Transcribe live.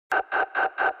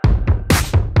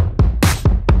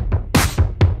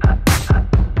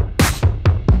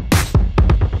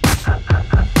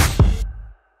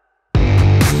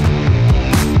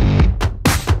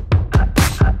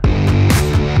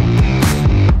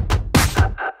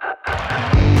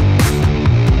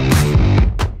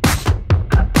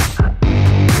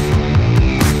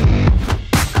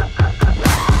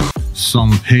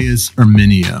Psalmopoeus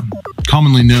irminia,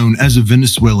 commonly known as a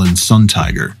Venezuelan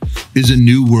suntiger, is a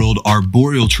New World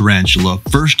arboreal tarantula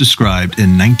first described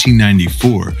in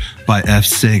 1994 by F.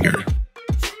 Sager.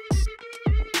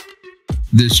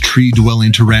 This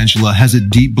tree-dwelling tarantula has a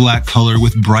deep black color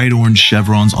with bright orange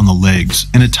chevrons on the legs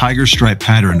and a tiger stripe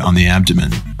pattern on the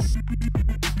abdomen.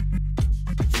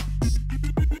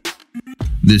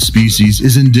 This species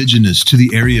is indigenous to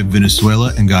the area of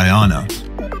Venezuela and Guyana,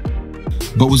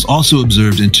 but was also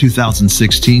observed in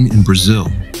 2016 in Brazil.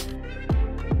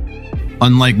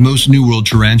 Unlike most New World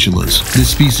tarantulas, this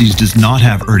species does not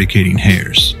have urticating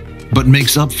hairs, but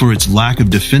makes up for its lack of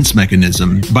defense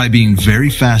mechanism by being very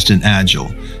fast and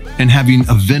agile, and having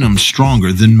a venom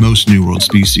stronger than most New World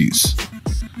species.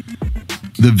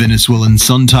 The Venezuelan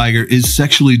suntiger is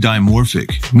sexually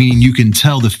dimorphic, meaning you can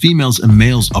tell the females and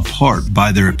males apart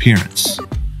by their appearance.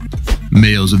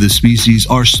 Males of this species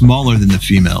are smaller than the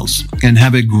females and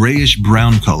have a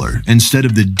grayish-brown color instead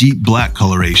of the deep black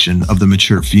coloration of the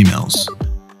mature females.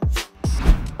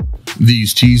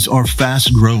 These teas are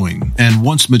fast-growing, and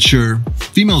once mature,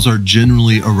 females are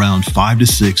generally around 5 to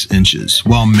 6 inches,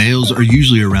 while males are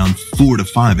usually around 4 to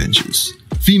 5 inches.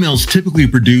 Females typically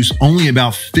produce only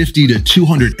about 50 to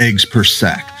 200 eggs per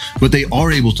sac, but they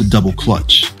are able to double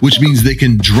clutch, which means they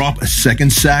can drop a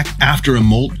second sac after a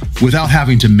molt without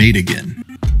having to mate again.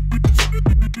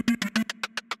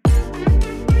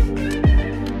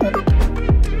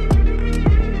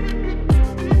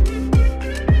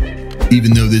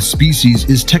 Even though this species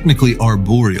is technically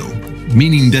arboreal,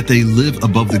 meaning that they live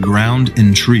above the ground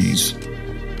in trees,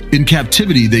 in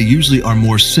captivity they usually are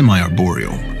more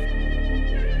semi-arboreal.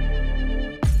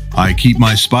 I keep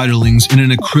my spiderlings in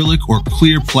an acrylic or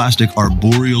clear plastic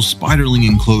arboreal spiderling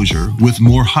enclosure with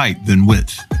more height than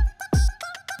width.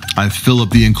 I fill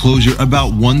up the enclosure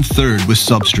about 1/3 with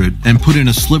substrate and put in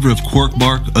a sliver of cork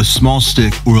bark, a small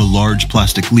stick, or a large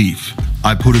plastic leaf.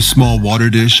 I put a small water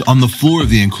dish on the floor of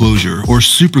the enclosure or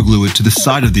superglue it to the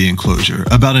side of the enclosure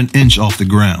about an inch off the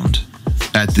ground.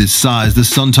 At this size, the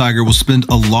suntiger will spend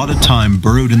a lot of time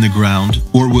burrowed in the ground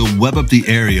or will web up the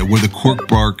area where the cork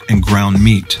bark and ground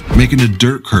meet, making a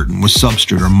dirt curtain with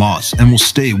substrate or moss, and will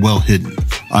stay well hidden.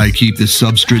 I keep the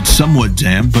substrate somewhat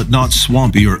damp but not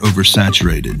swampy or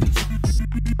oversaturated.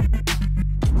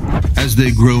 As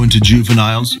they grow into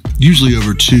juveniles, usually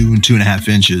over 2 and 2.5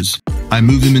 inches, I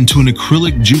move them into an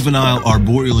acrylic juvenile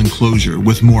arboreal enclosure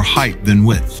with more height than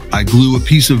width. I glue a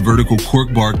piece of vertical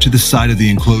cork bark to the side of the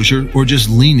enclosure or just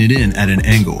lean it in at an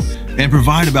angle and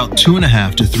provide about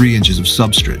 2.5 to 3 inches of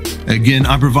substrate. Again,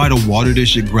 I provide a water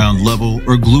dish at ground level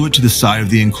or glue it to the side of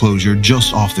the enclosure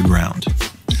just off the ground.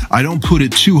 I don't put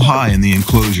it too high in the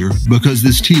enclosure because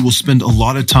this tea will spend a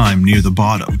lot of time near the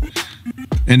bottom.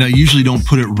 And I usually don't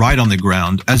put it right on the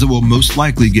ground as it will most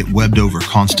likely get webbed over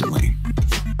constantly.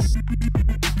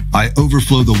 I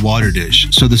overflow the water dish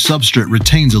so the substrate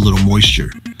retains a little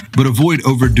moisture, but avoid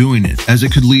overdoing it as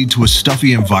it could lead to a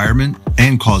stuffy environment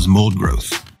and cause mold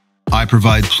growth. I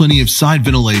provide plenty of side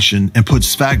ventilation and put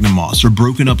sphagnum moss or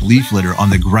broken up leaf litter on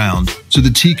the ground so the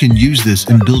tea can use this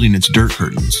in building its dirt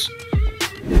curtains.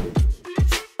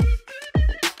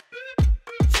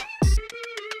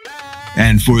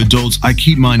 And for adults, I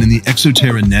keep mine in the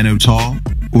Exoterra Nano Tall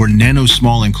or Nano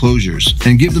Small enclosures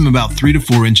and give them about 3 to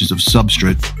 4 inches of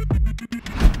substrate,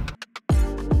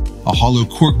 a hollow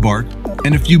cork bark,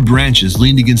 and a few branches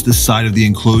leaned against the side of the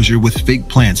enclosure with fake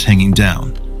plants hanging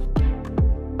down.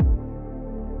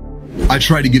 I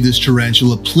try to give this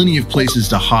tarantula plenty of places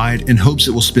to hide in hopes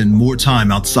it will spend more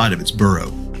time outside of its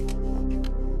burrow.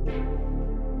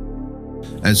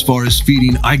 As far as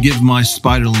feeding, I give my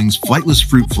spiderlings flightless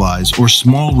fruit flies or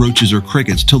small roaches or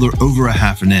crickets till they're over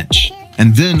 1/2 inch.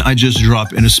 And then I just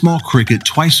drop in a small cricket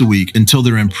twice a week until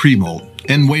they're in pre-molt,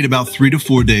 and wait about 3 to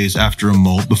 4 days after a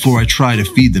molt before I try to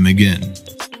feed them again.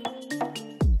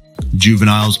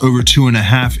 Juveniles over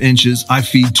 2.5 inches, I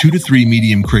feed 2 to 3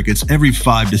 medium crickets every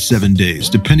 5 to 7 days,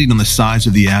 depending on the size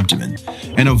of the abdomen,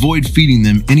 and avoid feeding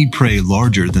them any prey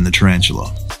larger than the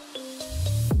tarantula.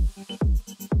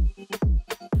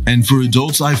 And for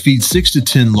adults, I feed 6 to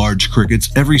 10 large crickets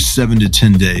every 7 to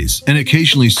 10 days, and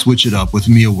occasionally switch it up with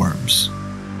mealworms.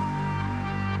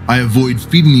 I avoid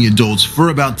feeding the adults for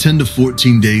about 10 to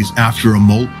 14 days after a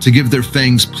molt to give their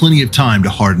fangs plenty of time to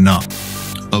harden up.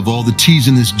 Of all the teas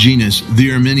in this genus,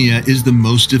 the irminia is the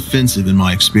most defensive in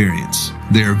my experience.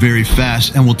 They are very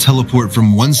fast and will teleport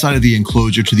from one side of the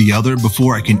enclosure to the other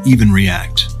before I can even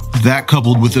react. That,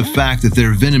 coupled with the fact that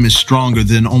their venom is stronger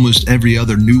than almost every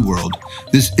other New World,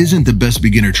 this isn't the best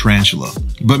beginner tarantula,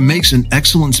 but makes an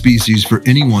excellent species for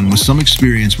anyone with some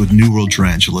experience with New World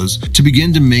tarantulas to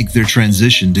begin to make their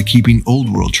transition to keeping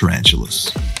Old World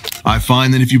tarantulas. I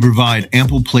find that if you provide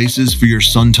ample places for your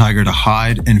sun tiger to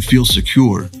hide and feel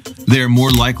secure, they are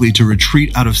more likely to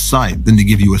retreat out of sight than to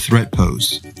give you a threat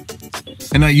pose.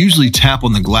 And I usually tap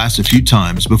on the glass a few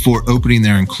times before opening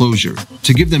their enclosure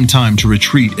to give them time to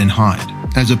retreat and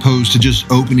hide, as opposed to just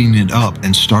opening it up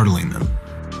and startling them.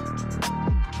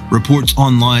 Reports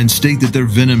online state that their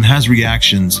venom has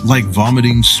reactions like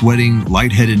vomiting, sweating,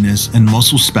 lightheadedness, and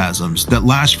muscle spasms that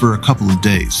last for a couple of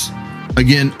days.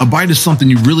 Again, a bite is something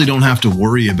you really don't have to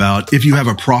worry about if you have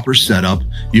a proper setup,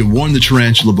 you warn the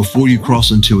tarantula before you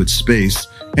cross into its space,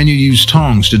 and you use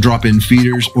tongs to drop in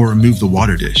feeders or remove the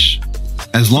water dish.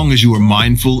 As long as you are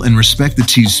mindful and respect the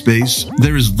tea's space,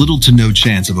 there is little to no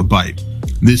chance of a bite.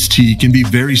 This tea can be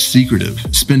very secretive,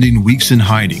 spending weeks in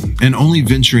hiding and only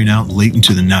venturing out late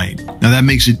into the night. Now that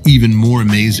makes it even more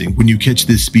amazing when you catch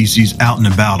this species out and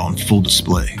about on full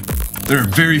display. There are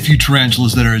very few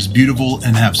tarantulas that are as beautiful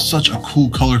and have such a cool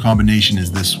color combination as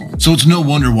this one, so it's no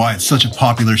wonder why it's such a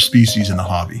popular species in the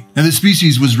hobby. Now this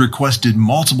species was requested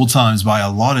multiple times by a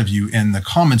lot of you in the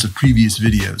comments of previous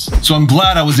videos, so I'm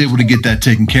glad I was able to get that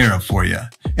taken care of for you.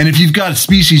 And if you've got a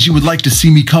species you would like to see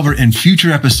me cover in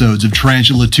future episodes of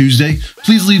Tarantula Tuesday,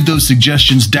 please leave those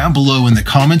suggestions down below in the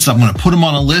comments. I'm going to put them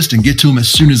on a list and get to them as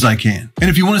soon as I can. And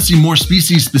if you want to see more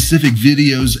species-specific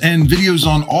videos and videos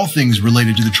on all things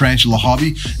related to the tarantula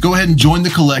hobby, go ahead and join the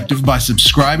collective by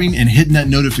subscribing and hitting that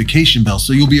notification bell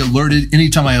so you'll be alerted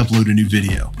anytime I upload a new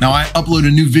video. Now, I upload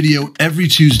a new video every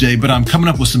Tuesday, but I'm coming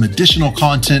up with some additional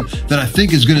content that I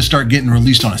think is going to start getting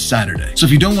released on a Saturday. So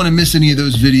if you don't want to miss any of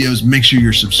those videos, make sure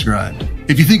you're subscribed.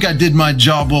 If you think I did my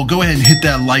job well, go ahead and hit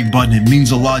that like button. It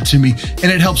means a lot to me,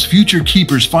 and it helps future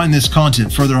keepers find this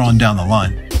content further on down the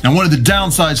line. Now, one of the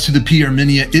downsides to the P.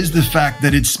 irminia is the fact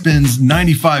that it spends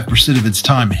 95% of its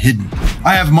time hidden.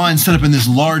 I have mine set up in this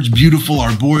large, beautiful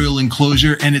arboreal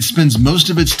enclosure, and it spends most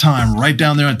of its time right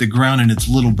down there at the ground in its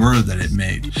little burrow that it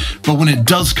made. But when it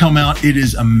does come out, it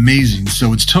is amazing,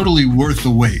 so it's totally worth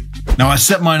the wait. Now, I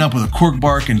set mine up with a cork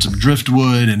bark and some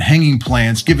driftwood and hanging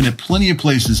plants, giving it plenty of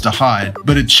places to hide,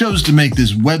 but it chose to make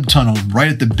this web tunnel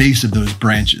right at the base of those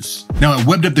branches. Now, I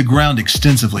webbed up the ground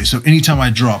extensively, so anytime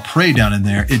I draw prey down in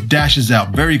there, it dashes out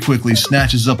very quickly,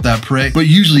 snatches up that prey, but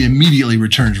usually immediately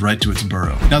returns right to its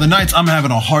burrow. Now, the nights I'm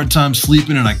having a hard time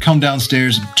sleeping and I come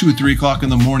downstairs at 2 or 3 o'clock in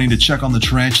the morning to check on the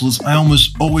tarantulas, I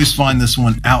almost always find this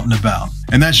one out and about.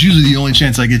 And that's usually the only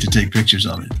chance I get to take pictures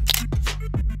of it.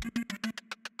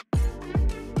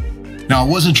 Now, I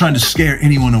wasn't trying to scare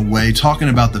anyone away talking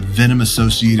about the venom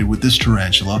associated with this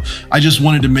tarantula. I just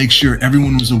wanted to make sure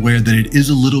everyone was aware that it is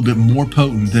a little bit more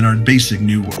potent than our basic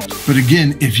New World. But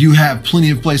again, if you have plenty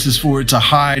of places for it to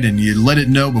hide and you let it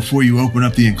know before you open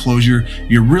up the enclosure,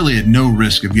 you're really at no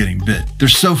risk of getting bit. They're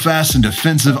so fast and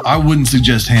defensive, I wouldn't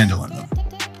suggest handling them.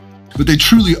 But they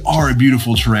truly are a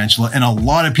beautiful tarantula, and a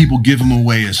lot of people give them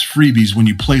away as freebies when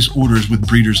you place orders with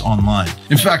breeders online.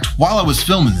 In fact, while I was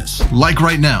filming this, like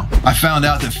right now, I found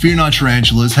out that Fear Not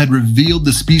Tarantulas had revealed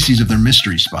the species of their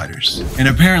mystery spiders. And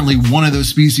apparently one of those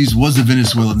species was the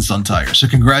Venezuelan Suntiger. So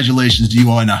congratulations to you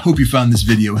all, and I hope you found this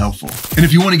video helpful. And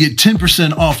if you want to get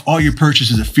 10% off all your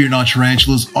purchases of Fear Not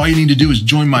Tarantulas, all you need to do is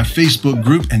join my Facebook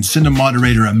group and send a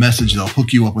moderator a message. They'll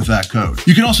hook you up with that code.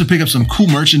 You can also pick up some cool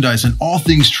merchandise and all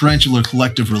things Tarantula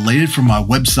Collective related from my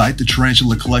website,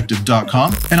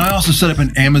 thetarantulacollective.com, and I also set up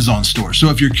an Amazon store. So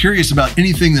if you're curious about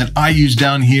anything that I use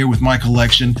down here with my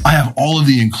collection, I have all of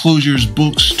the enclosures,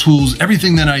 books, tools,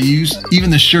 everything that I use. Even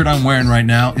the shirt I'm wearing right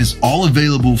now is all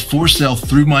available for sale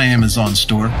through my Amazon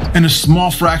store, and a small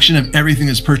fraction of everything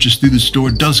that's purchased through the store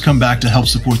does come back to help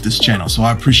support this channel, so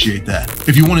I appreciate that.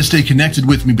 If you want to stay connected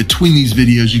with me between these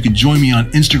videos, you can join me on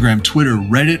Instagram, Twitter,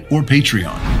 Reddit, or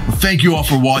Patreon. Well, thank you all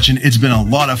for watching. It's been a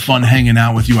lot of fun hanging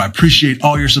out with you. I appreciate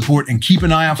all your support, and keep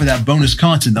an eye out for that bonus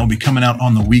content that will be coming out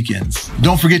on the weekends.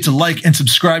 Don't forget to like and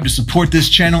subscribe to support this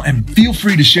channel, and feel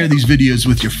free to share these videos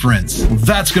with your friends. Well,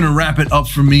 that's going to wrap it up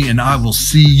for me, and I will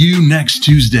see you next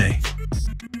Tuesday.